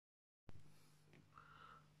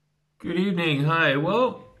Good evening. Hi.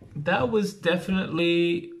 Well, that was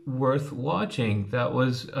definitely worth watching. That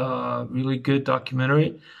was a really good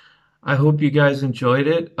documentary. I hope you guys enjoyed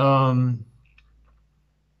it. I'm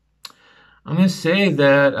going to say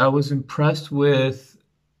that I was impressed with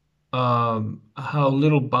how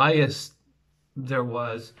little bias there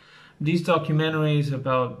was. These documentaries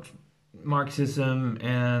about Marxism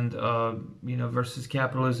and versus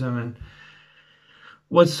capitalism and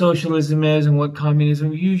what socialism is and what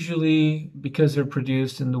communism usually because they're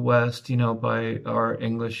produced in the West, by our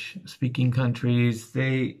English speaking countries,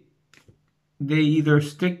 they either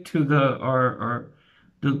stick to the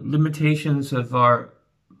limitations of our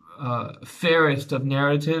fairest of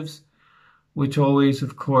narratives, which always,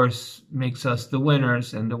 of course, makes us the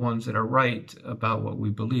winners and the ones that are right about what we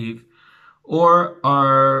believe, or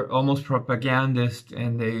are almost propagandist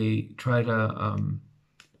and they try to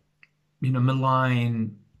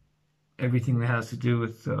malign everything that has to do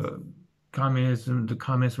with communism, the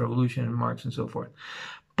communist revolution, and Marx and so forth.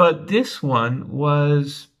 But this one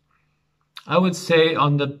was, I would say,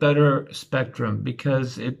 on the better spectrum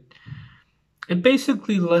because it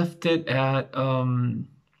basically left it at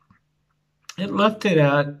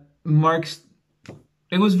Marx.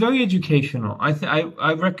 It was very educational.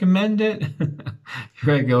 I recommend it.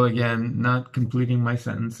 Here I go again, not completing my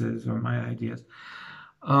sentences or my ideas.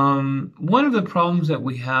 One of the problems that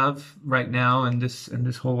we have right now in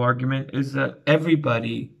this whole argument is that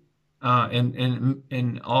everybody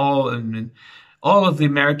in all of the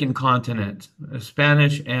American continent,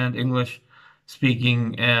 Spanish and English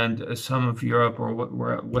speaking, and some of Europe or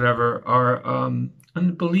whatever, are in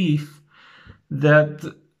the belief that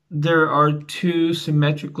there are two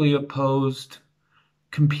symmetrically opposed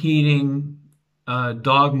competing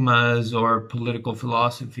dogmas or political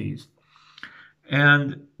philosophies.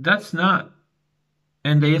 And that's not,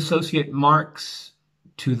 and they associate Marx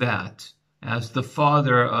to that as the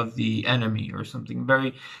father of the enemy or something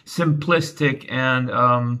very simplistic and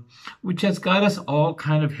which has got us all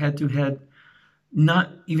kind of head to head,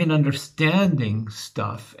 not even understanding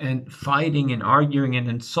stuff and fighting and arguing and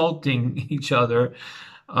insulting each other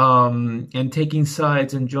and taking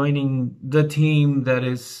sides and joining the team that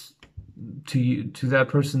is to that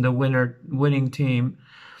person the winning team.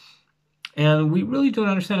 And we really don't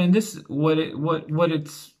understand. And this what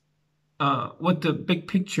the big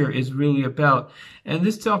picture is really about. And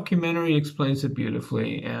this documentary explains it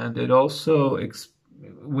beautifully, and it also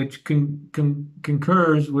which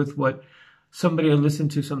concurs with what somebody I listen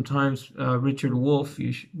to sometimes, Richard Wolff.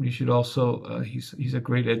 You should also he's a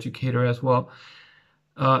great educator as well.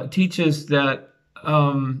 Teaches that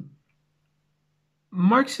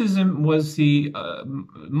Marxism was the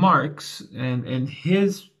Marx and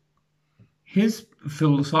his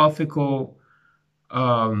philosophical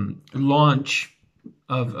launch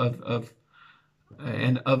of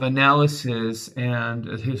analysis and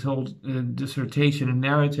his whole dissertation and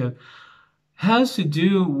narrative has to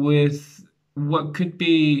do with what could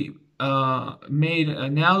be made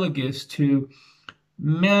analogous to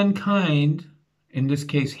mankind, in this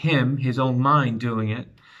case his own mind doing it,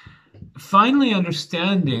 finally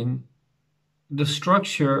understanding the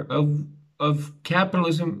structure of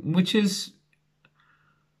capitalism, which is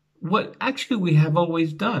what actually we have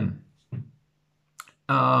always done.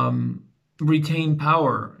 Retain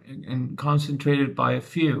power and concentrated by a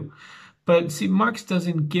few. But see, Marx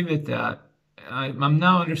doesn't give it that. I'm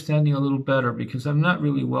now understanding a little better because I'm not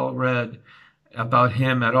really well read about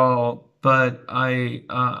him at all. But I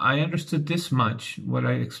understood this much, what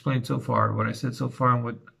I explained so far, what I said so far, and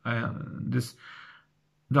what this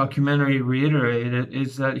documentary reiterated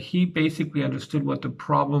is that he basically understood what the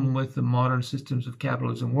problem with the modern systems of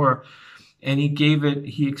capitalism were, and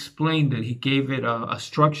he explained it. He gave it a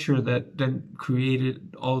structure that then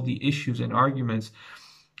created all the issues and arguments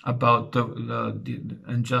about the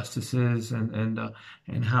injustices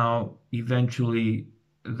and how eventually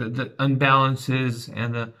the unbalances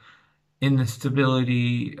and the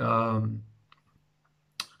instability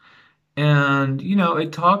and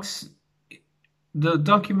it talks. The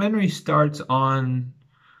documentary starts on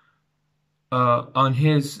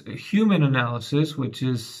his human analysis, which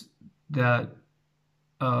is that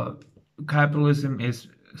capitalism is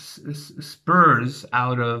spurs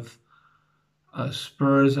out of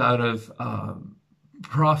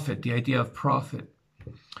profit, the idea of profit,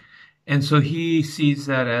 and so he sees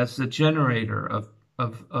that as the generator of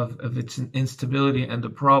its instability and the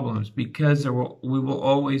problems, because we will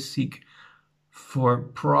always seek for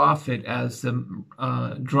profit as the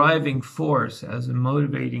driving force, as a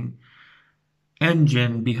motivating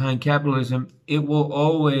engine behind capitalism. It will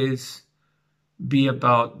always be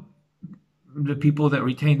about the people that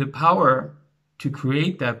retain the power to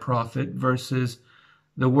create that profit versus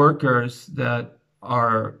the workers that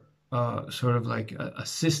are sort of like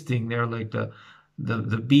assisting. They're like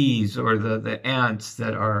the bees or the ants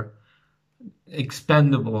that are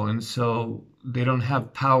expendable, and so they don't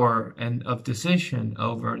have power and of decision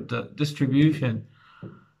over the distribution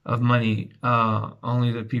of money.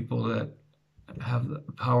 Only the people that have the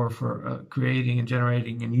power for creating and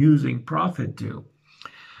generating and using profit do.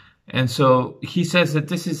 And so he says that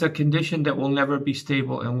this is a condition that will never be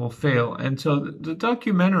stable and will fail. And so the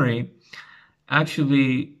documentary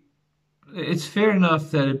actually, it's fair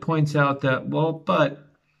enough that it points out that, well, but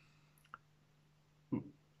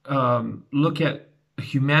look at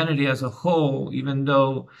humanity as a whole, even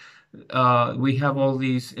though we have all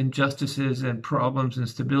these injustices and problems and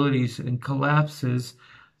stabilities and collapses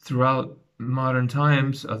throughout modern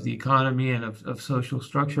times of the economy and of social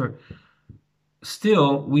structure,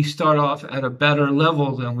 still we start off at a better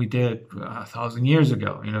level than we did 1,000 years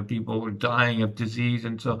ago. You know, people were dying of disease,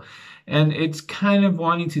 and it's kind of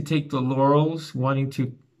wanting to take the laurels, wanting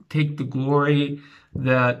to take the glory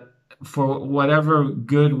that for whatever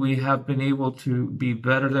good we have been able to be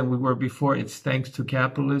better than we were before, it's thanks to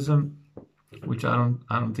capitalism, which I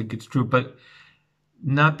don't think it's true, but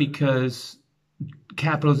not because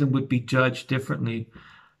capitalism would be judged differently,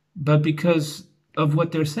 but because of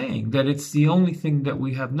what they're saying, that it's the only thing that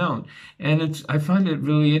we have known. And I find it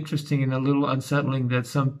really interesting and a little unsettling that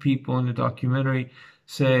some people in the documentary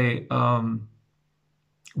say,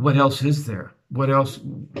 what else is there? What else?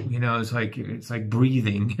 You know, it's like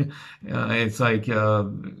breathing. It's like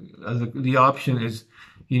the option is,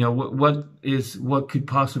 you know, what could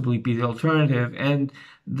possibly be the alternative? And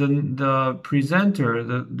the presenter,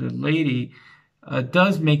 the lady,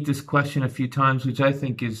 does make this question a few times, which I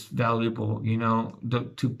think is valuable. You know,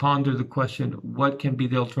 to ponder the question, what can be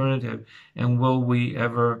the alternative, and will we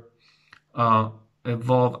ever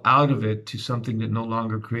evolve out of it to something that no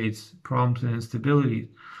longer creates problems and instability?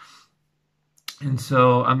 And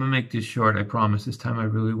so I'm gonna make this short, I promise. This time I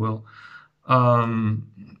really will.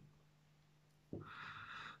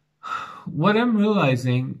 What I'm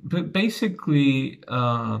realizing, but basically,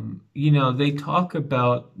 you know, they talk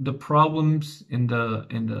about the problems in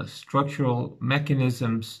the structural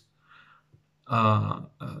mechanisms,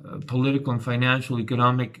 political and financial,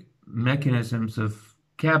 economic mechanisms of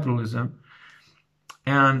capitalism,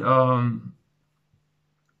 and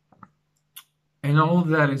all of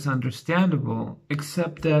that is understandable,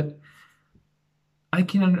 except that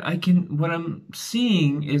what I'm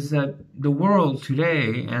seeing is that the world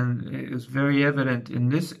today, and it is very evident in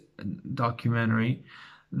this documentary,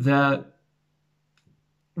 that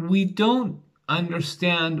we don't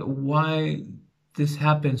understand why this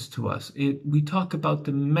happens to us. We talk about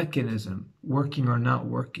the mechanism, working or not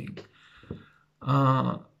working.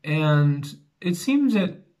 And it seems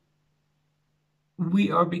that we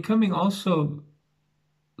are becoming also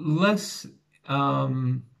less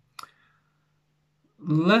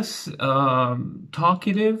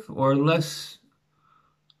talkative, or less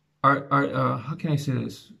how can I say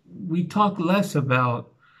this? We talk less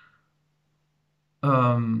about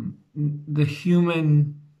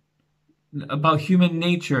human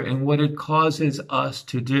nature and what it causes us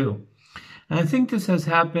to do. And I think this has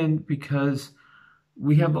happened because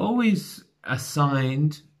we have always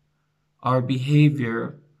assigned our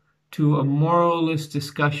behavior to a moralist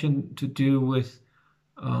discussion to do with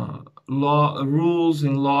rules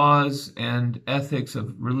and laws and ethics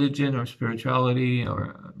of religion or spirituality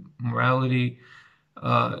or morality,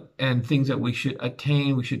 and things that we should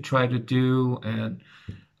attain, we should try to do, and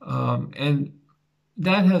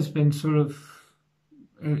that has been sort of,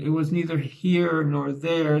 it was neither here nor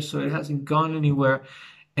there, so it hasn't gone anywhere,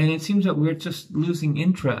 and it seems that we're just losing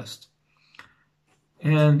interest.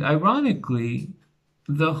 And ironically,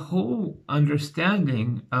 the whole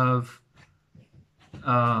understanding of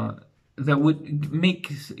that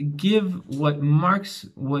would give what Marx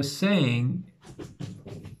was saying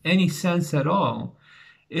any sense at all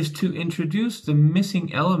is to introduce the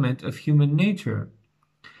missing element of human nature.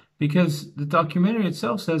 Because the documentary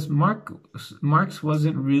itself says Marx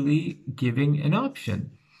wasn't really giving an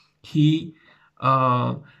option. He,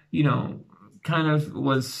 you know, kind of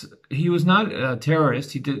he was not a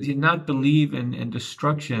terrorist. He did not believe in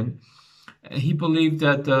destruction. He believed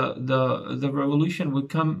that the revolution would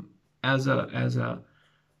come as a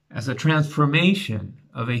transformation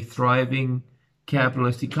of a thriving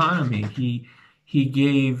capitalist economy. He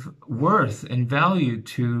gave worth and value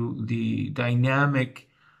to the dynamic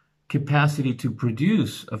capacity to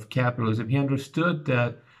produce of capitalism. He understood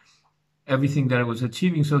that everything that it was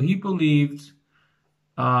achieving. So he believed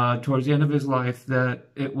towards the end of his life, that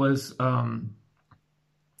it would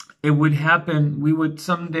happen. We would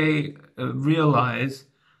someday realize.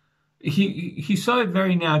 He saw it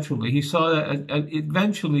very naturally. He saw that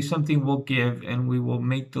eventually something will give, and we will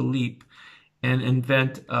make the leap and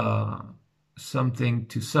invent something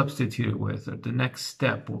to substitute it with, or the next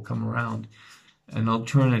step will come around, an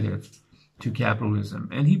alternative to capitalism.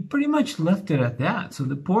 And he pretty much left it at that. So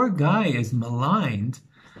the poor guy is maligned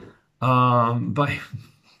by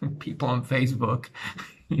people on Facebook,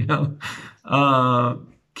 you know,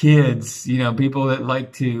 kids, you know, people that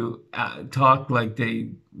like to talk like they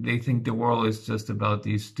think the world is just about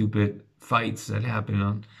these stupid fights that happen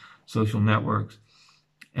on social networks.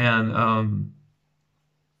 And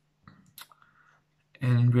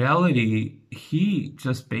in reality, he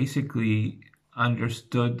just basically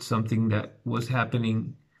understood something that was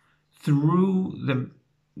happening through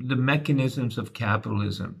the mechanisms of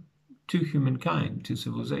capitalism to humankind, to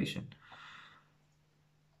civilization.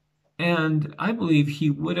 And I believe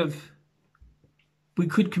we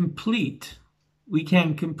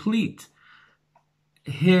can complete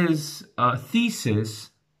his thesis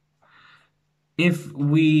if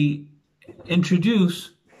we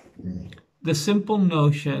introduce the simple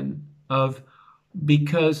notion of,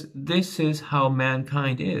 because this is how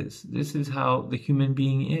mankind is, this is how the human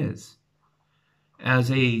being is, as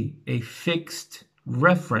a fixed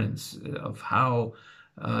reference of how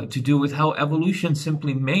to do with how evolution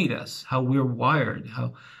simply made us, how we're wired,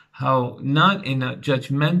 how not in a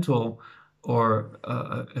judgmental or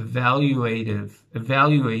evaluating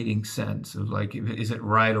sense of like, is it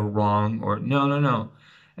right or wrong, or no.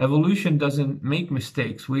 Evolution doesn't make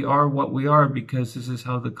mistakes. We are what we are because this is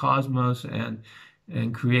how the cosmos and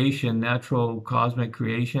creation, natural cosmic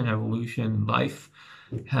creation, evolution, life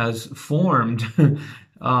has formed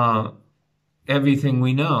everything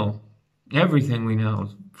we know. Everything we know,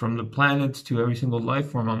 from the planets to every single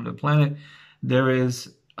life form on the planet, there is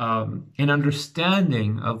an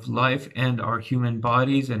understanding of life and our human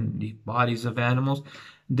bodies and the bodies of animals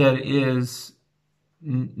that is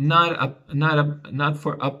not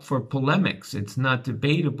up for polemics. It's not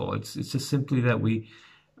debatable. It's just simply that we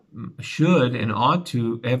should and ought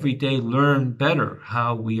to every day learn better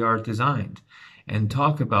how we are designed, and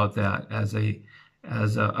talk about that as a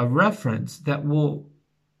reference that will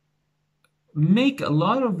make a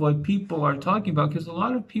lot of what people are talking about, because a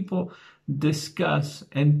lot of people discuss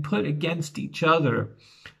and put against each other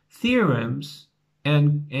theorems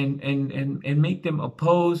and make them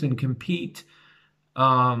oppose and compete,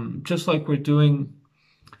 just like we're doing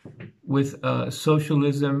with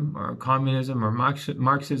socialism or communism or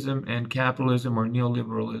Marxism and capitalism, or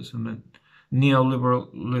neoliberalism and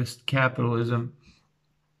neoliberalist capitalism.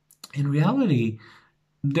 In reality,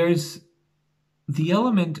 there's the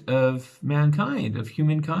element of mankind, of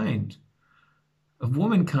humankind, of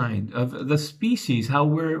womankind, of the species, how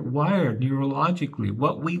we're wired neurologically,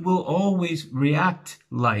 what we will always react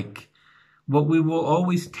like, what we will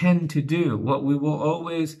always tend to do, what we will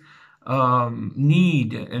always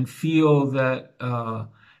need and feel that, or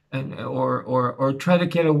try to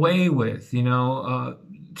get away with,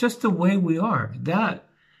 just the way we are. That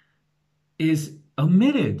is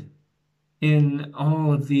omitted in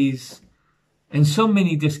all of these, in so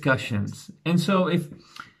many discussions. And so if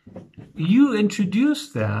you introduce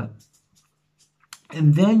that,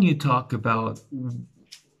 and then you talk about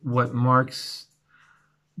what Marx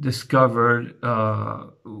discovered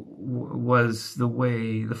was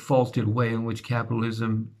the faulted way in which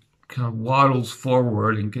capitalism kind of waddles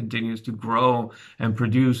forward and continues to grow and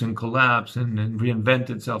produce and collapse and reinvent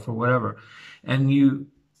itself or whatever. And you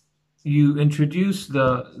introduce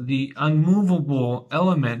the unmovable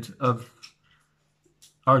element of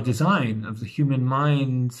our design, of the human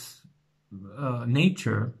mind's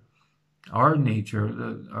nature, our nature,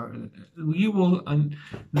 you will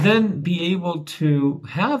then be able to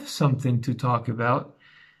have something to talk about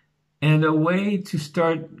and a way to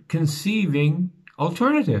start conceiving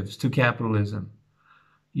alternatives to capitalism.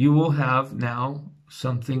 You will have now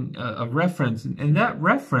something, a reference, and that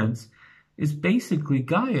reference is basically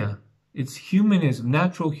Gaia. It's humanism,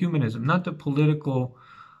 natural humanism, not the political,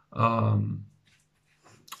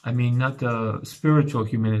 not the spiritual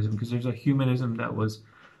humanism, because there's a humanism that was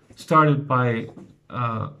started by,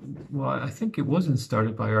 I think it wasn't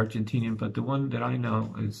started by Argentinian, but the one that I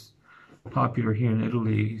know is popular here in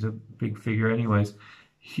Italy. He's a big figure anyways.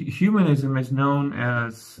 Humanism is known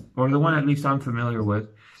as, or the one at least I'm familiar with,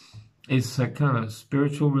 is a kind of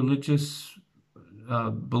spiritual, religious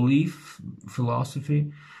belief,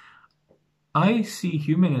 philosophy. I see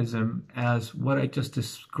humanism as what I just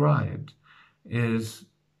described, is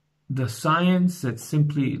the science that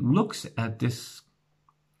simply looks at this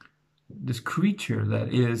creature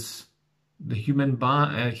that is the human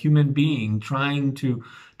being trying to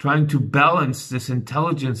balance this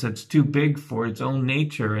intelligence that's too big for its own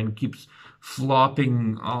nature and keeps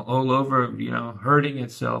flopping all over, hurting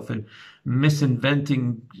itself and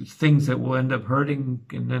misinventing things that will end up hurting,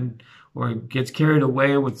 and then or gets carried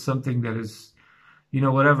away with something that is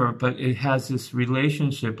whatever. But it has this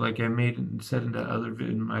relationship, like I said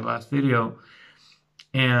in my last video.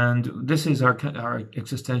 And this is our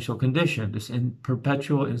existential condition, this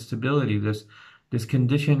perpetual instability, this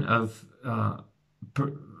condition of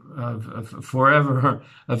forever,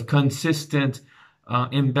 of consistent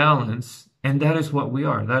imbalance. And that is what we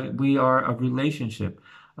are. That we are a relationship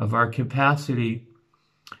of our capacity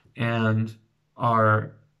and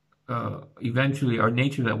our eventually our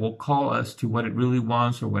nature that will call us to what it really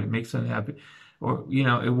wants or what it makes us happy, or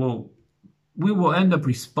we will end up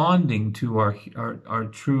responding to our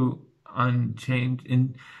true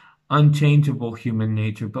unchangeable human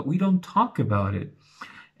nature, but we don't talk about it.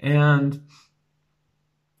 And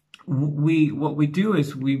what we do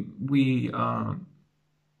is we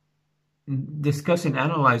discuss and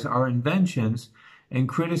analyze our inventions and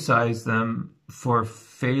criticize them for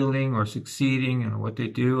failing or succeeding and what they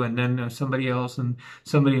do, and then somebody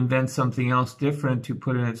invents something else different to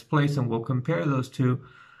put in its place, and we'll compare those two.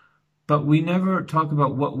 But we never talk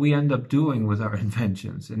about what we end up doing with our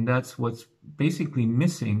inventions, and that's what's basically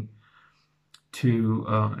missing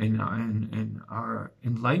in our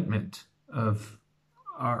enlightenment of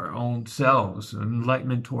our own selves.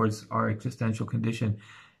 Enlightenment towards our existential condition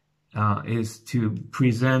is to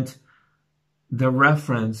present the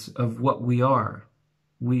reference of what we are.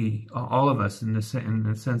 We, all of us, in the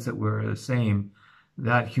sense that we're the same.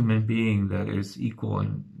 That human being that is equal,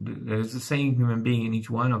 and that is the same human being in each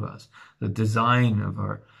one of us. The design of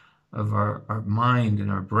our mind and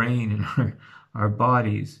our brain and our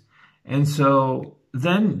bodies. And so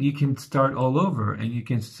then you can start all over, and you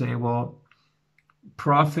can say, well,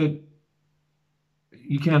 profit,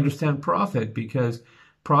 you can understand profit, because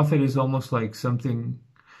profit is almost like something,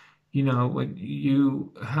 when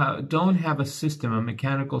you don't have a system, a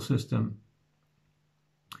mechanical system,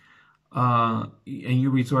 and you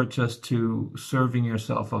resort just to serving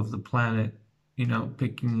yourself of the planet,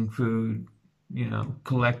 picking food,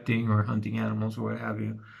 collecting or hunting animals or what have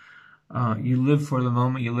you. You live for the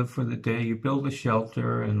moment, you live for the day, you build a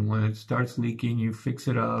shelter, and when it starts leaking, you fix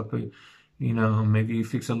it up. Maybe you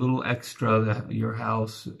fix a little extra your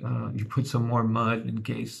house. You put some more mud in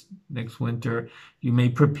case next winter. You may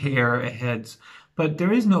prepare ahead. But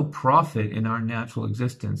there is no profit in our natural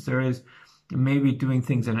existence. There is maybe doing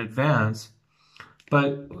things in advance,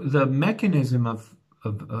 but the mechanism of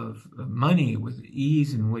money, with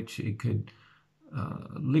ease in which it could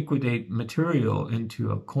liquidate material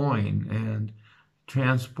into a coin and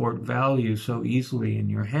transport value so easily in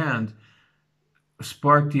your hand,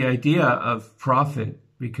 sparked the idea of profit,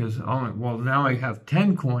 because, now I have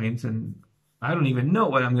 10 coins and I don't even know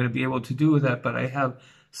what I'm going to be able to do with that, but I have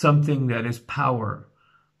something that is power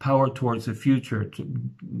towards the future,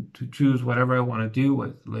 to choose whatever I want to do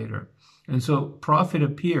with later. And so profit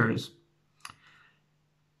appears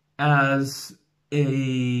as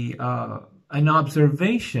an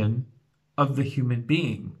observation of the human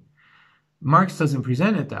being. Marx doesn't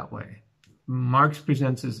present it that way. Marx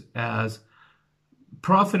presents it as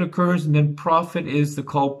profit occurs, and then profit is the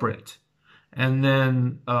culprit. And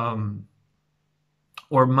then,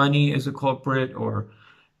 or money is a culprit, or,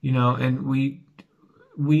 and we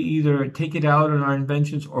either take it out on our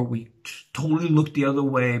inventions, or we totally look the other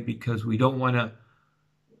way because we don't want to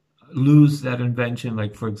lose that invention.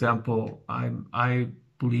 Like, for example, I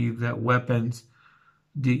believe that weapons,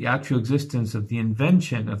 the actual existence of the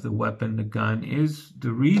invention of the weapon, the gun, is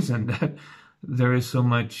the reason that there is so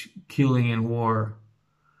much killing and war.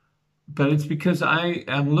 But it's because I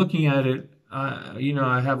am looking at it,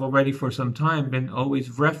 I have already for some time been always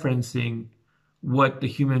referencing what the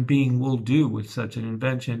human being will do with such an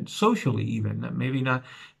invention, socially even, maybe not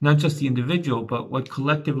just the individual, but what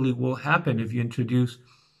collectively will happen if you introduce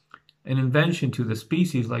an invention to the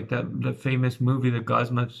species, like the famous movie, The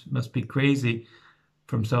Gods Must Be Crazy,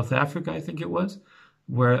 from South Africa, I think it was,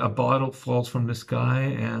 where a bottle falls from the sky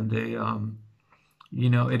and they,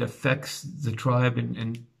 it affects the tribe,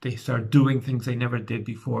 and they start doing things they never did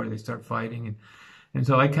before. They start fighting. And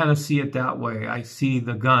so I kind of see it that way. I see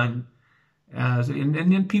the gun as, and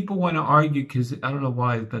then people want to argue, because I don't know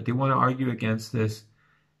why, but they want to argue against this.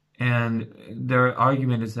 And their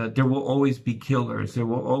argument is that there will always be killers.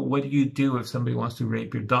 What do you do if somebody wants to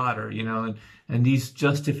rape your daughter? And these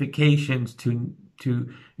justifications to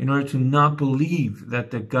in order to not believe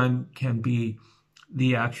that the gun can be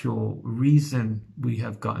the actual reason we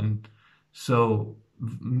have gotten so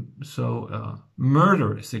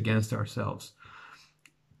murderous against ourselves.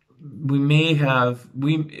 We may have,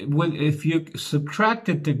 if you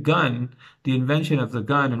subtracted the gun, the invention of the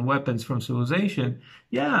gun and weapons from civilization,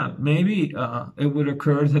 yeah, maybe it would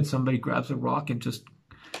occur that somebody grabs a rock and just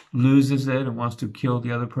loses it and wants to kill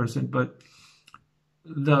the other person. But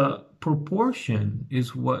the proportion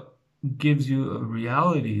is what gives you a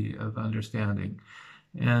reality of understanding.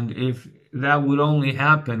 And if that would only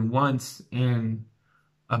happen once in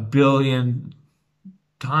a billion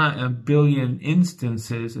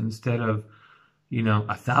instances instead of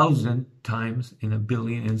 1,000 times in a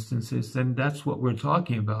billion instances, then that's what we're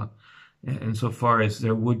talking about. Insofar as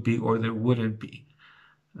there would be or there wouldn't be,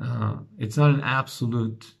 it's not an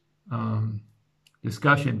absolute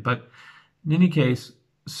discussion. But in any case,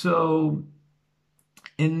 so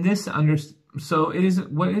in this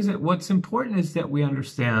what's important is that we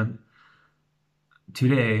understand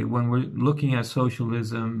today when we're looking at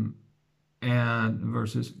socialism and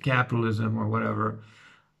versus capitalism or whatever,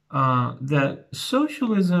 that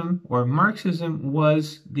socialism or Marxism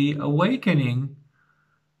was the awakening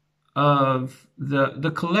of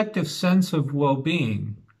the collective sense of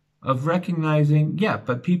well-being, of recognizing, yeah,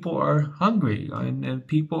 but people are hungry and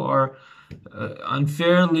people are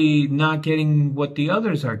unfairly not getting what the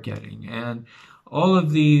others are getting. And all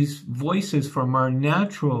of these voices from our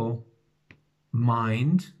natural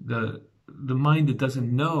mind, the mind that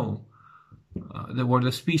doesn't know, where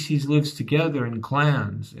the species lives together in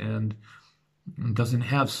clans and doesn't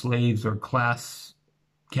have slaves or class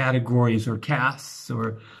categories or castes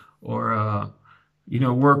or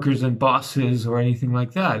workers and bosses or anything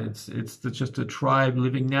like that. It's just a tribe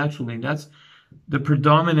living naturally, and that's the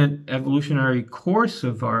predominant evolutionary course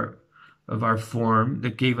of our form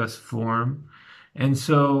that gave us form. And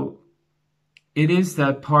so it is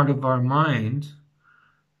that part of our mind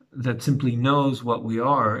that simply knows what we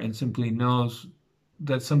are and simply knows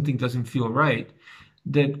that something doesn't feel right,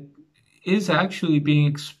 that is actually being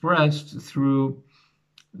expressed through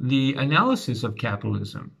the analysis of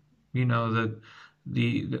capitalism. That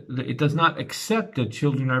it does not accept that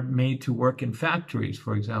children are made to work in factories,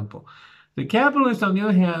 for example. The capitalists, on the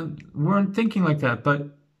other hand, weren't thinking like that,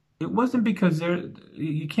 but it wasn't because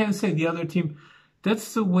you can't say the other team.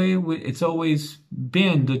 That's the way it's always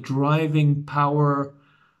been, the driving power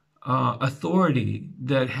authority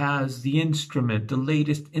that has the instrument, the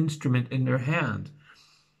latest instrument in their hand.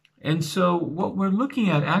 And so what we're looking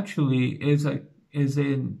at actually is an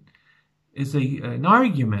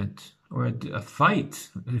argument or a fight,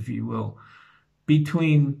 if you will,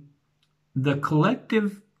 between the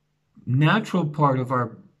collective natural part of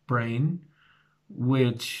our brain,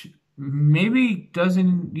 which maybe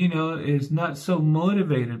doesn't, is not so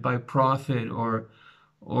motivated by profit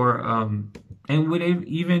and would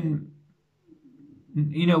even,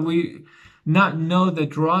 we not know the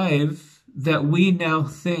drive that we now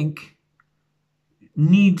think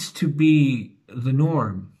needs to be the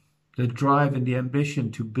norm, the drive and the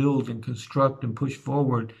ambition to build and construct and push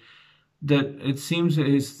forward, that it seems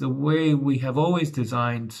is the way we have always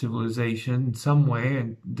designed civilization in some way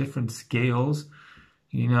in different scales.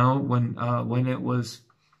 When it was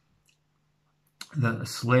the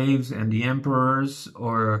slaves and the emperors,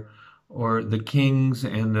 or the kings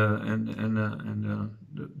and the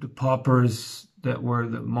paupers that were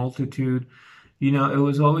the multitude, it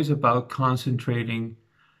was always about concentrating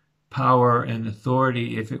power and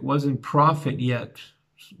authority. If it wasn't profit yet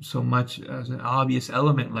so much as an obvious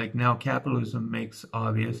element, like now capitalism makes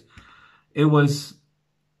obvious, it was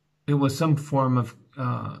some form of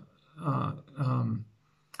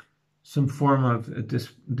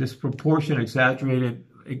disproportionate, exaggerated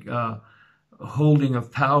holding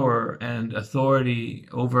of power and authority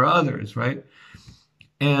over others, right?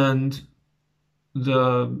 And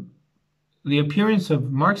the appearance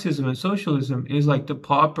of Marxism and socialism is like the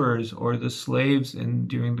paupers or the slaves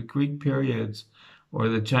during the Greek periods or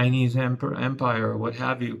the Chinese empire or what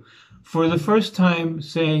have you, for the first time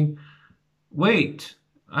saying, wait,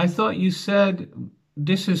 I thought you said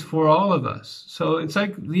this is for all of us. So it's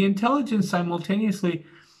like the intelligence simultaneously,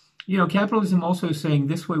 capitalism also is saying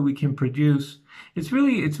this way we can produce. It's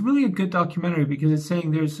really a good documentary because it's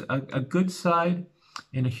saying there's a good side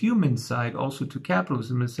and a human side also to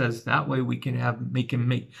capitalism. It says that way we can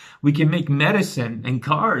make medicine and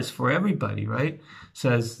cars for everybody, right?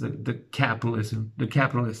 Says the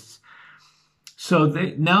capitalists. So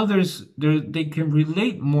they can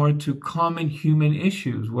relate more to common human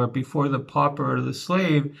issues, where before the pauper or the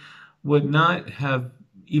slave would not have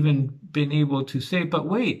even been able to say, but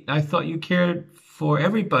wait, I thought you cared for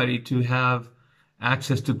everybody to have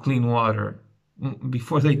access to clean water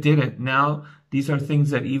before they did it. Now, these are things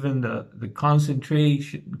that even the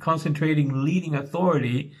concentrating leading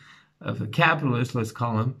authority of the capitalists, let's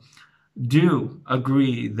call them, do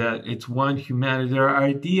agree that it's one humanity. There are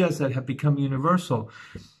ideas that have become universal.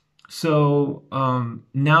 So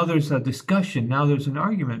now there's a discussion, now there's an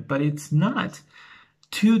argument, but it's not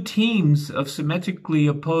two teams of symmetrically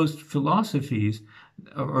opposed philosophies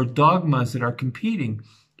or dogmas that are competing.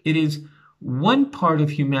 It is one part of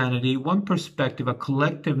humanity, one perspective, a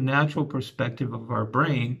collective natural perspective of our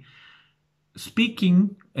brain,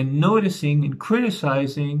 speaking and noticing and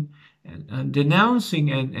criticizing and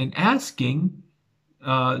denouncing and asking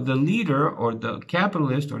the leader or the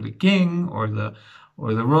capitalist or the king or the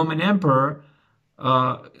Roman emperor,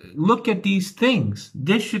 look at these things.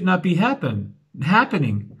 This should not be happening.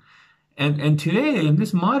 And today, in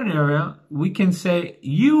this modern era, we can say,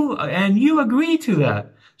 you agree to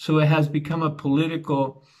that. So it has become a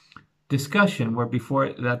political discussion, where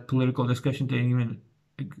before that political discussion didn't even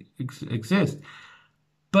exist.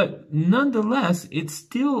 But nonetheless, it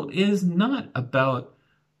still is not about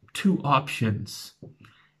two options.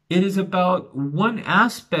 It is about one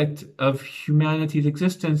aspect of humanity's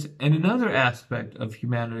existence and another aspect of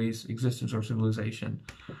humanity's existence or civilization.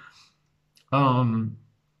 And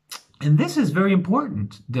this is very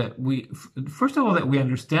important, that we, first of all, that we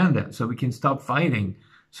understand that, so we can stop fighting,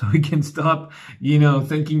 so we can stop,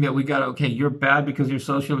 thinking that we got, okay, you're bad because you're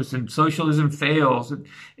socialist and socialism fails.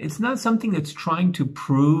 It's not something that's trying to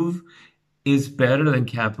prove is better than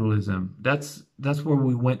capitalism. That's where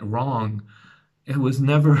we went wrong. It was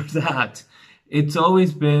never that. It's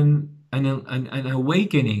always been an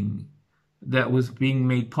awakening that was being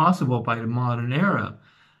made possible by the modern era.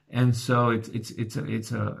 And so it's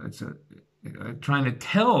trying to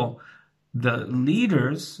tell the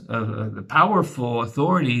leaders, the powerful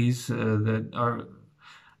authorities that are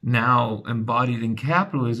now embodied in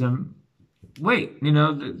capitalism, wait,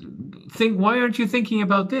 think, why aren't you thinking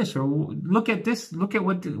about this? Or look at this, look at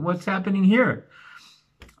what's happening here.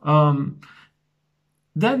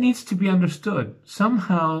 That needs to be understood.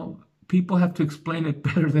 Somehow people have to explain it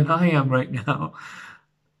better than I am right now,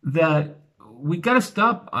 that we got to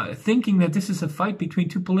stop thinking that this is a fight between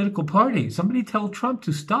two political parties. Somebody tell Trump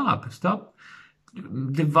to stop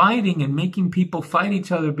dividing and making people fight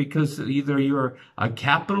each other because either you're a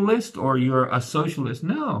capitalist or you're a socialist.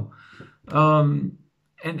 No.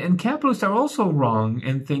 And capitalists are also wrong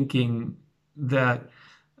in thinking that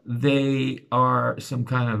they are some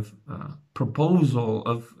kind of proposal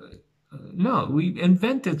of, no, we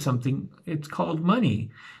invented something. It's called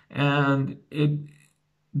money. And it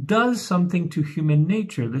does something to human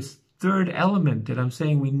nature, this third element that I'm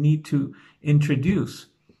saying we need to introduce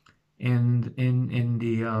in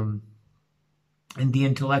the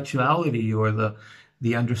intellectuality or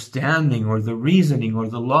the understanding or the reasoning or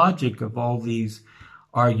the logic of all these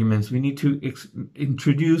arguments. We need to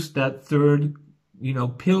introduce that third,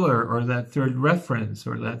 pillar, or that third reference,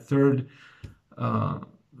 or that third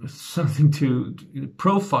something to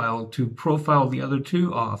profile the other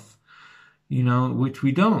two off. Which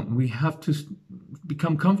we don't. We have to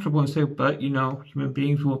become comfortable and say, but, human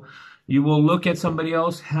beings you will look at somebody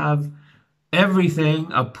else have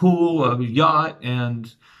everything, a pool, a yacht,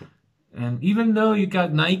 and even though you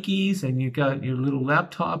got Nikes and you got your little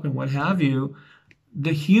laptop and what have you,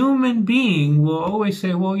 the human being will always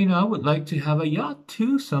say, well, I would like to have a yacht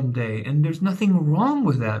too someday. And there's nothing wrong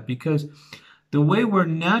with that, because the way we're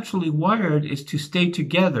naturally wired is to stay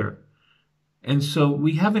together. And so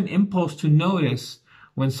we have an impulse to notice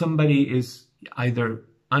when somebody is either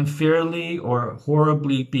unfairly or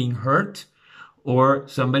horribly being hurt, or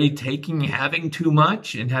somebody having too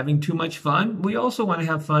much and having too much fun. We also want to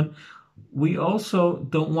have fun. We also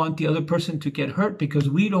don't want the other person to get hurt because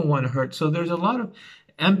we don't want to hurt. So there's a lot of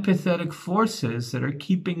empathetic forces that are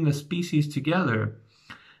keeping the species together.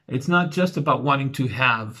 It's not just about wanting to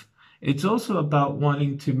have. It's also about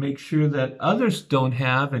wanting to make sure that others don't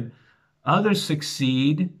have and others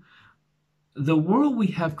succeed. The world we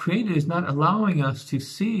have created is not allowing us to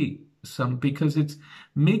see because it's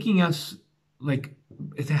making us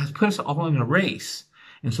it has put us all in a race.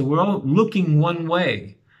 And so we're all looking one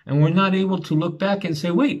way, and we're not able to look back and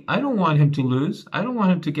say, wait, I don't want him to lose. I don't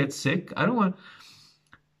want him to get sick.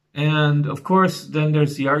 And of course, then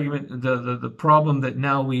there's the argument, the problem that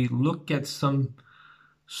now we look at some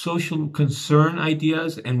social concern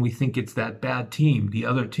ideas, and we think it's that bad team, the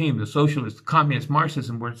other team, the socialist, communist,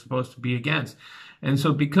 Marxism, we're supposed to be against. And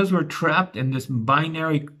so because we're trapped in this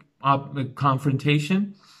binary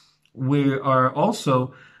confrontation, we are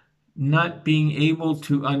also not being able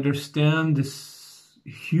to understand this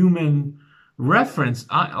human reference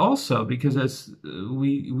also, because as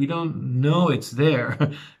we don't know it's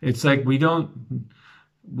there. It's like we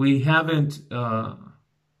haven't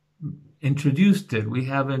introduced it. We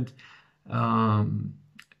haven't um,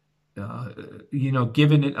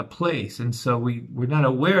 given it a place. And so we're not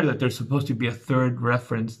aware that there's supposed to be a third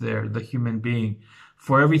reference there, the human being,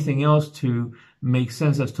 for everything else to make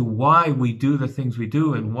sense as to why we do the things we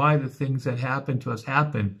do and why the things that happen to us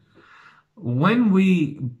happen. When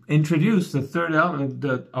we introduce the third element,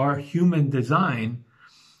 our human design,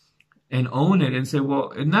 and own it and say, well,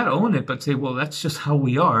 and not own it, but say, well, that's just how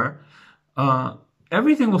we are,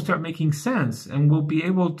 everything will start making sense, and we'll be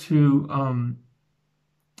able to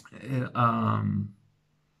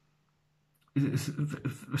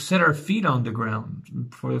set our feet on the ground.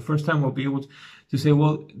 For the first time, we'll be able to say,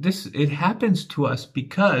 well, it happens to us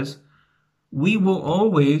because we will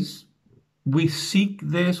always, we seek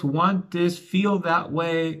this, want this, feel that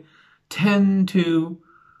way, tend to,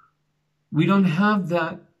 we don't have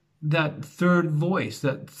that third voice,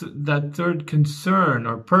 that third concern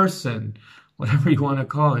or person, whatever you want to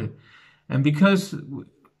call it. And because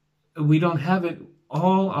we don't have it,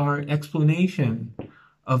 all our explanations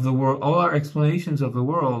of the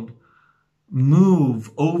world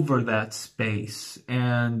move over that space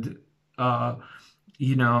and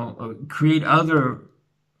create other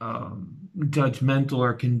judgmental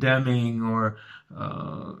or condemning or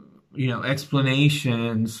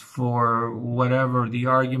explanations for whatever the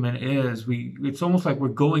argument is. It's almost like we're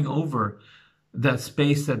going over that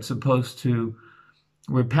space that's supposed to,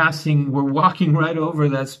 we're walking right over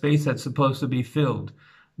that space that's supposed to be filled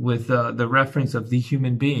with the reference of the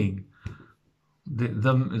human being, the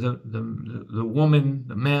woman,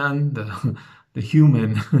 the man, the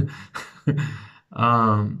human.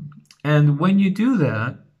 And when you do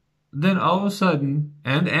that, then all of a sudden,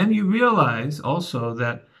 and you realize also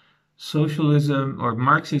that socialism or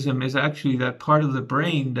Marxism is actually that part of the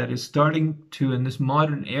brain that is starting to, in this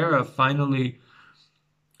modern era, finally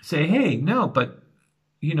say, hey, no, but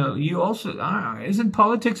you also isn't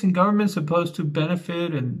politics and government supposed to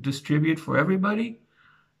benefit and distribute for everybody?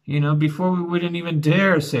 Before we wouldn't even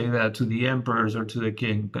dare say that to the emperors or to the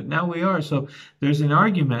king, but now we are. So there's an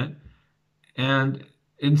argument, and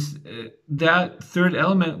that third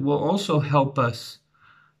element will also help us,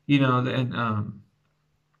 and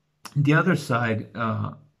the other side,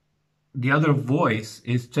 the other voice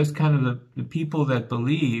is just kind of the people that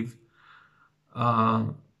believe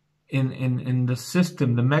in the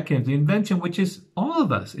system, the mechanism, the invention, which is all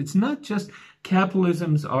of us. It's not just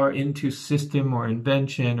capitalisms are into system or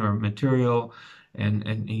invention or material and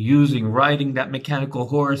riding that mechanical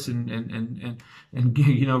horse and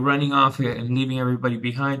running off and leaving everybody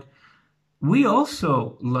behind. We all do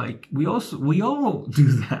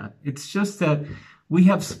that. It's just that we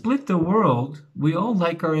have split the world. We all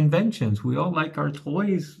like our inventions. We all like our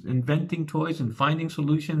toys, inventing toys and finding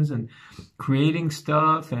solutions and creating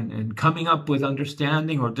stuff and coming up with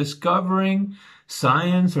understanding or discovering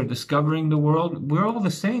science or discovering the world. We're all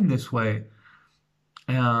the same this way.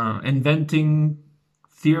 Inventing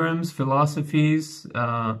theorems, philosophies,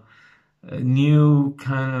 new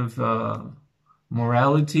kind of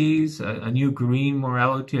moralities, a new green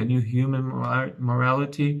morality, a new human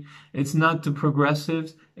morality. It's not the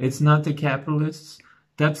progressives. It's not the capitalists.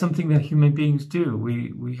 That's something that human beings do.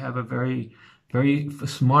 We have a very, very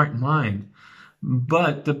smart mind.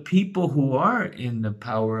 But the people who are in the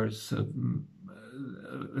powers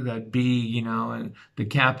that be, the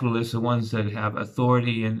capitalists, the ones that have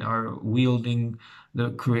authority and are wielding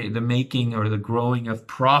the making or the growing of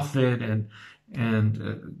profit and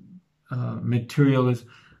materialists,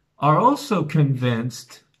 are also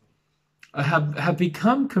convinced, have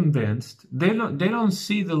become convinced. They don't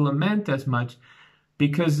see the lament as much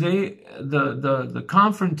because the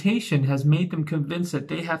confrontation has made them convinced that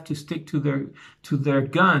they have to stick to their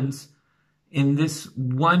guns in this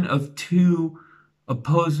one of two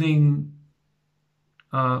opposing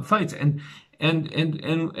fights, and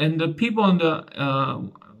the people in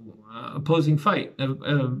the opposing fight,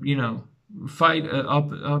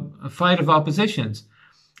 fight of oppositions,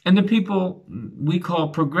 and the people we call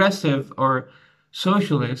progressive or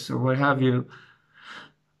socialists or what have you,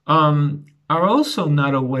 are also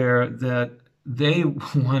not aware that they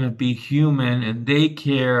want to be human and they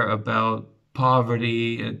care about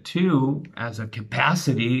poverty too as a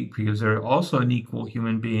capacity because they're also an equal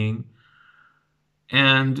human being.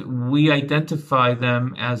 And we identify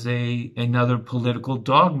them as another political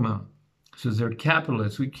dogma. So they're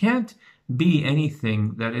capitalists. We can't be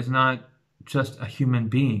anything that is not just a human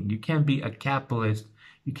being. You can't be a capitalist.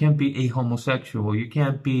 You can't be a homosexual. You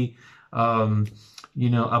can't be,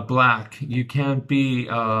 a black. You can't be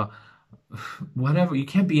whatever. You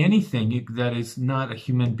can't be anything that is not a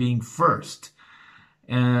human being first.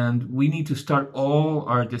 And we need to start all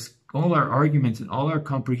our arguments and all our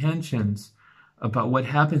comprehensions about what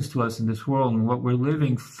happens to us in this world and what we're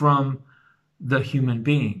living from the human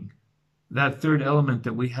being. That third element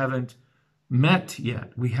that we haven't met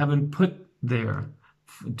yet, we haven't put there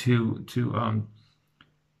to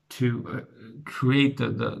create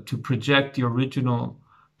to project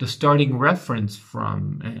the starting reference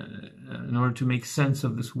from, in order to make sense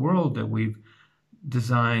of this world that we've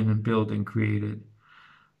designed and built and created.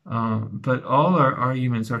 But all our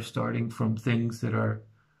arguments are starting from things that are,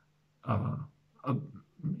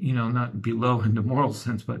 not below in the moral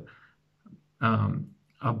sense, but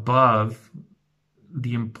above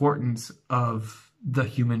the importance of the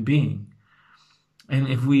human being. And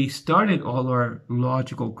if we started all our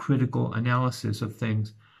logical, critical analysis of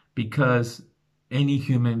things because any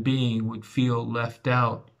human being would feel left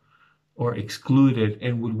out or excluded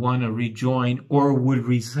and would want to rejoin or would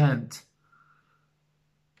resent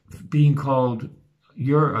being called,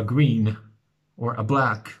 you're a green or a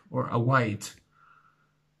black or a white,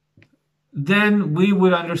 then we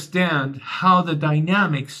would understand how the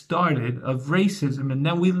dynamic started of racism, and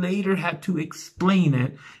then we later had to explain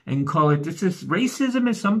it and call it, racism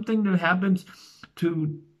is something that happens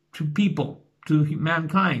to people, to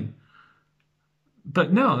mankind.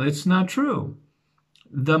 But no, it's not true.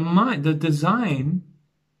 The mind, the design,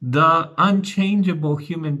 the unchangeable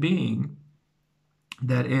human being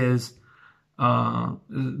that is the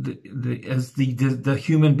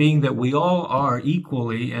human being that we all are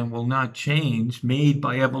equally and will not change, made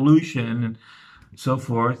by evolution and so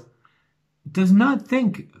forth, does not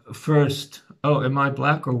think first, oh, am I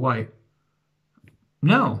black or white?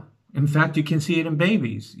 No. In fact, you can see it in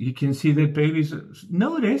babies. You can see that babies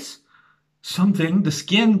notice something, the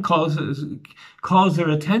skin calls their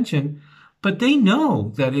attention, but they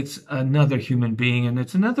know that it's another human being and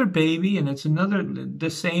it's another baby and it's the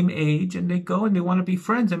same age, and they go and they want to be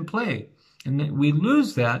friends and play. And we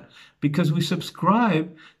lose that because we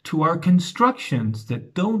subscribe to our constructions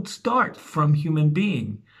that don't start from human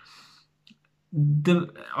being. The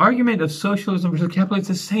argument of socialism versus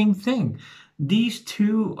capitalism is the same thing. These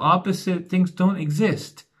two opposite things don't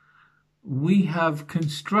exist. We have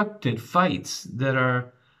constructed fights that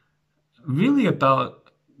are really about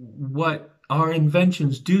what our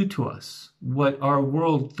inventions do to us, what our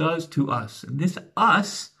world does to us. And this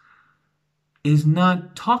us is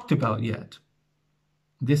not talked about yet.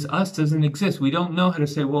 This us doesn't exist. We don't know how to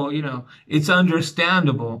say, well, it's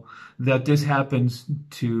understandable that this happens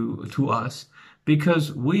to us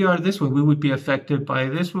because we are this way. We would be affected by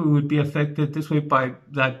this. We would be affected this way by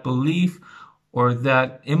that belief or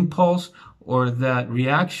that impulse or that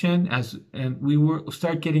reaction, and we will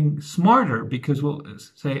start getting smarter because we'll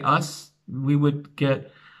say us, we would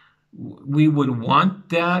want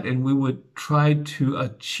that, and we would try to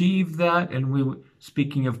achieve that, and we would,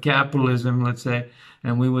 speaking of capitalism, let's say,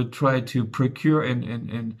 and we would try to procure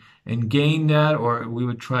and gain that, or we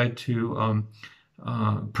would try to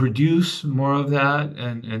produce more of that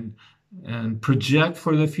and project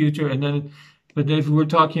for the future. And then, but if we're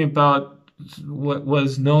talking about what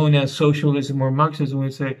was known as socialism or Marxism,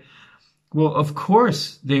 we'd say, well, of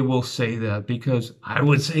course they will say that, because I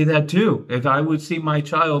would say that too if I would see my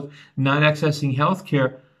child not accessing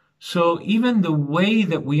healthcare. So even the way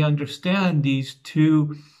that we understand these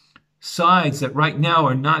two sides that right now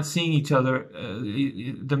are not seeing each other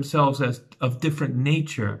themselves as of different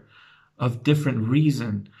nature, of different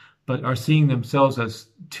reason, but are seeing themselves as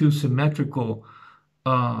two symmetrical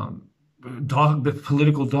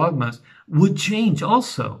political dogmas, would change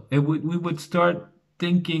also. We would start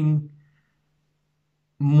thinking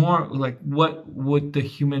more like, what would the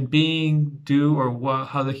human being do, or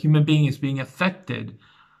how the human being is being affected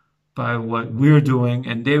by what we're doing,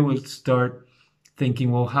 and they would start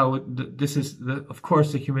thinking, well, of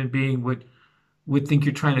course the human being would think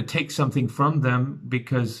you're trying to take something from them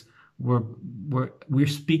because we're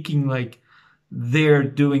speaking like they're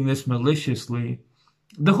doing this maliciously.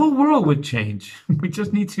 The whole world would change. We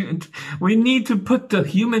just need to put the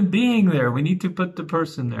human being there. We need to put the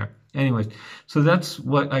person there. Anyways, so that's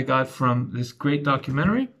what I got from this great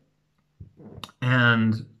documentary.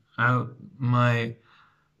 And my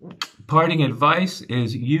parting advice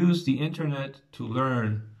is use the internet to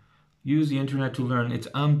learn. Use the internet to learn. It's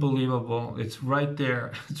unbelievable. It's right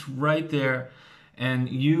there. It's right there. And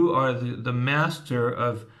you are the master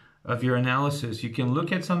of of your analysis. You can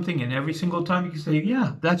look at something and every single time you can say,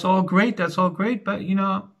 yeah, that's all great. That's all great. But, you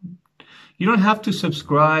don't have to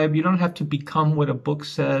subscribe. You don't have to become what a book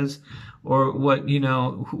says or what,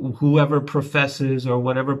 whoever professes or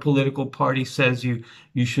whatever political party says you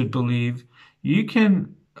should believe. You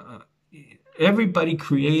can, everybody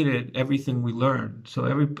created everything we learn. So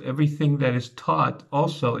everything that is taught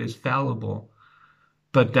also is fallible.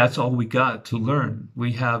 But that's all we got to learn.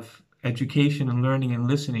 We have education and learning and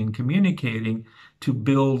listening, communicating to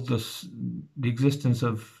build the existence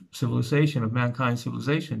of civilization, of mankind's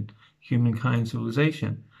civilization, humankind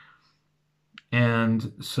civilization.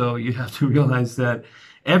 And so you have to realize that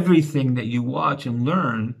everything that you watch and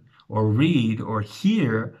learn or read or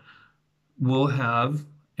hear will have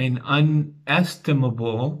an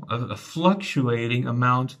unestimable, a fluctuating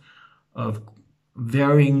amount of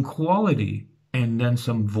varying quality, and then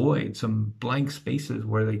some void, some blank spaces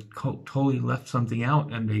where they totally left something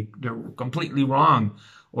out and they're completely wrong,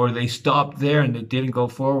 or they stopped there and they didn't go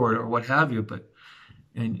forward or what have you.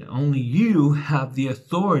 And only you have the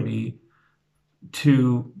authority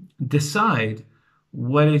to decide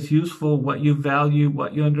what is useful, what you value,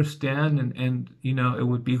 what you understand, and it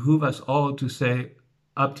would behoove us all to say,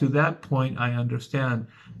 up to that point, I understand.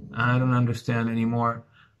 I don't understand anymore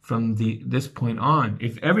from this point on.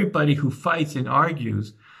 If everybody who fights and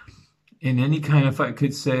argues in any kind of fight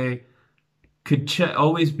could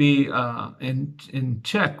always be in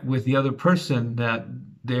check with the other person, that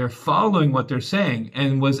they're following what they're saying,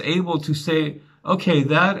 and was able to say, okay,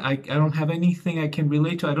 that I don't have anything I can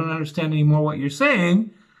relate to. I don't understand anymore what you're saying.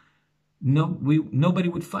 Nobody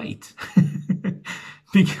would fight.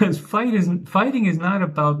 Because fighting is not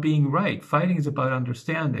about being right. Fighting is about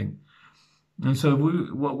understanding. And so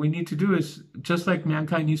what we need to do is, just like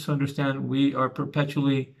mankind needs to understand, we are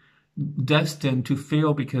perpetually destined to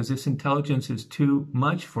fail because this intelligence is too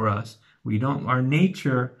much for us. Our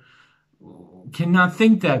nature cannot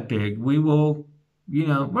think that big. We will,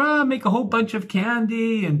 make a whole bunch of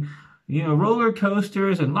candy and, roller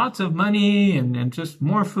coasters and lots of money and just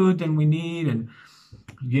more food than we need, and,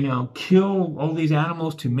 kill all these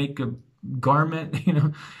animals to make a garment,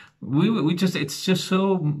 it's just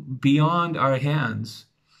so beyond our hands.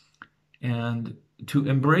 And to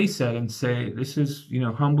embrace that and say, this is,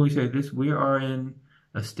 humbly say this, we are in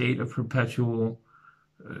a state of perpetual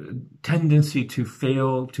tendency to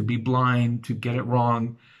fail, to be blind, to get it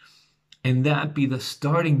wrong. And that be the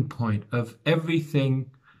starting point of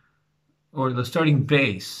everything, or the starting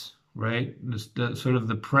base, right? The sort of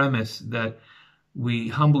the premise that we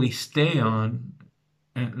humbly stay on,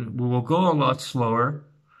 and we will go a lot slower,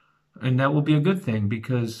 and that will be a good thing,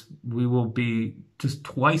 because we will be just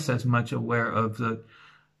twice as much aware of the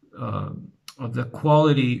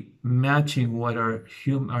quality matching what our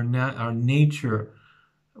nature,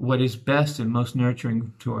 what is best and most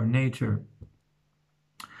nurturing to our nature.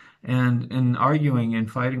 And in arguing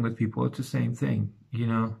and fighting with people, it's the same thing.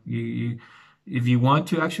 If you want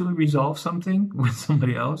to actually resolve something with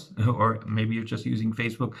somebody else, or maybe you're just using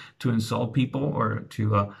Facebook to insult people, or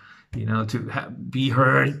to be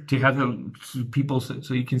heard, to have the people,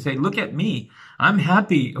 so you can say, look at me, I'm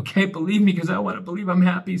happy, okay, believe me, because I want to believe I'm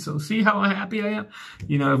happy, so see how happy I am.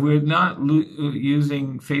 If we're not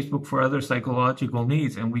using Facebook for other psychological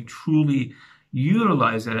needs, and we truly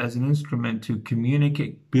utilize it as an instrument to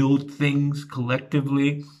communicate, build things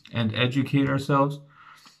collectively, and educate ourselves,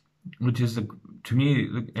 which is, to me,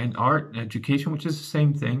 an art education, which is the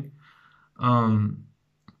same thing.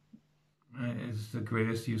 It's the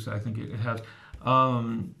greatest use I think it has.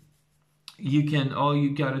 All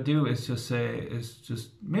you got to do is just say,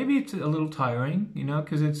 maybe it's a little tiring,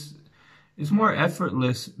 because it's more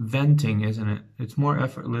effortless venting, isn't it? It's more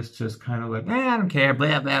effortless, just kind of like, I don't care,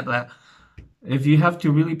 blah, blah, blah. If you have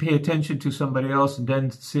to really pay attention to somebody else and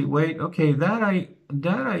then say, wait, okay, I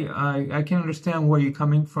can understand where you're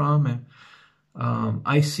coming from, and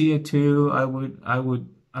I see it too. I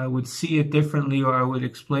would see it differently, or I would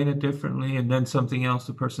explain it differently, and then something else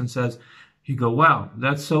the person says, you go, wow,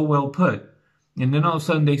 that's so well put. And then all of a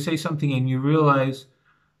sudden they say something, and you realize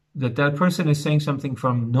that person is saying something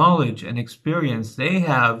from knowledge and experience they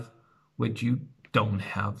have, which you don't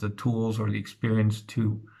have the tools or the experience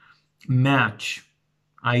to match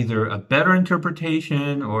either a better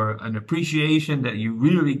interpretation or an appreciation that you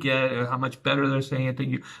really get, or how much better they're saying it than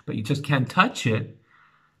you, but you just can't touch it.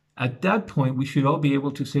 At that point, we should all be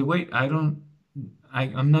able to say, wait, I'm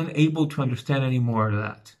not able to understand any more of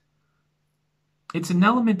that. It's an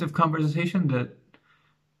element of conversation that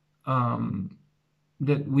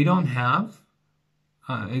we don't have.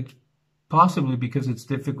 It's possibly because it's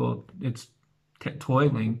difficult, it's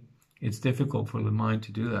toiling, It's difficult for the mind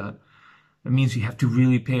to do that. It means you have to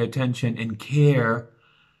really pay attention and care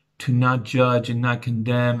to not judge and not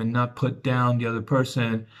condemn and not put down the other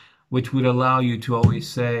person, which would allow you to always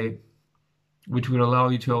say,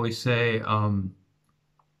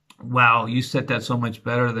 wow, you said that so much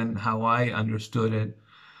better than how I understood it.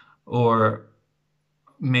 Or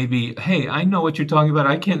maybe, hey, I know what you're talking about.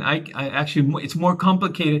 I actually, it's more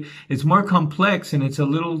complicated, it's more complex, and it's a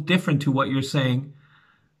little different to what you're saying.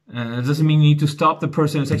 It doesn't mean you need to stop the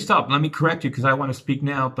person and say, stop, let me correct you because I want to speak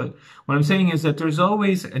now. But what I'm saying is that there's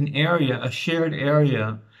always an area, a shared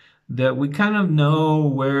area, that we kind of know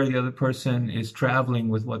where the other person is traveling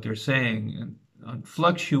with what they're saying, and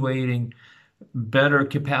fluctuating better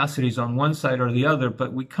capacities on one side or the other.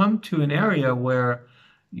 But we come to an area where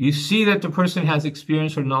you see that the person has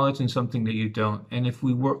experience or knowledge in something that you don't. And if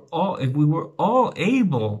we were all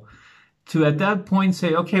able to at that point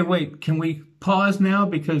say, okay, wait, can we pause now?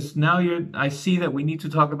 Because now I see that we need to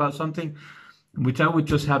talk about something, which I would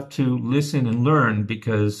just have to listen and learn,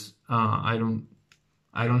 because I don't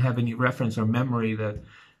have any reference or memory that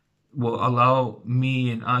will allow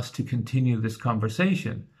me and us to continue this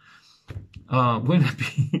conversation. Wouldn't it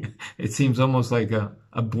be, it seems almost like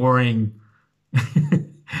a boring,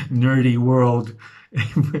 nerdy world.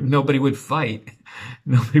 Nobody would fight.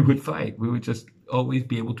 Nobody would fight. We would just always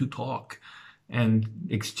be able to talk and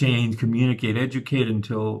exchange, communicate, educate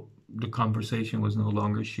until the conversation was no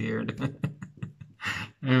longer shared.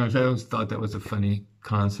 Anyways, I always thought that was a funny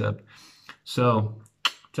concept. So,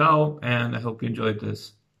 ciao, and I hope you enjoyed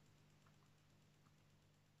this.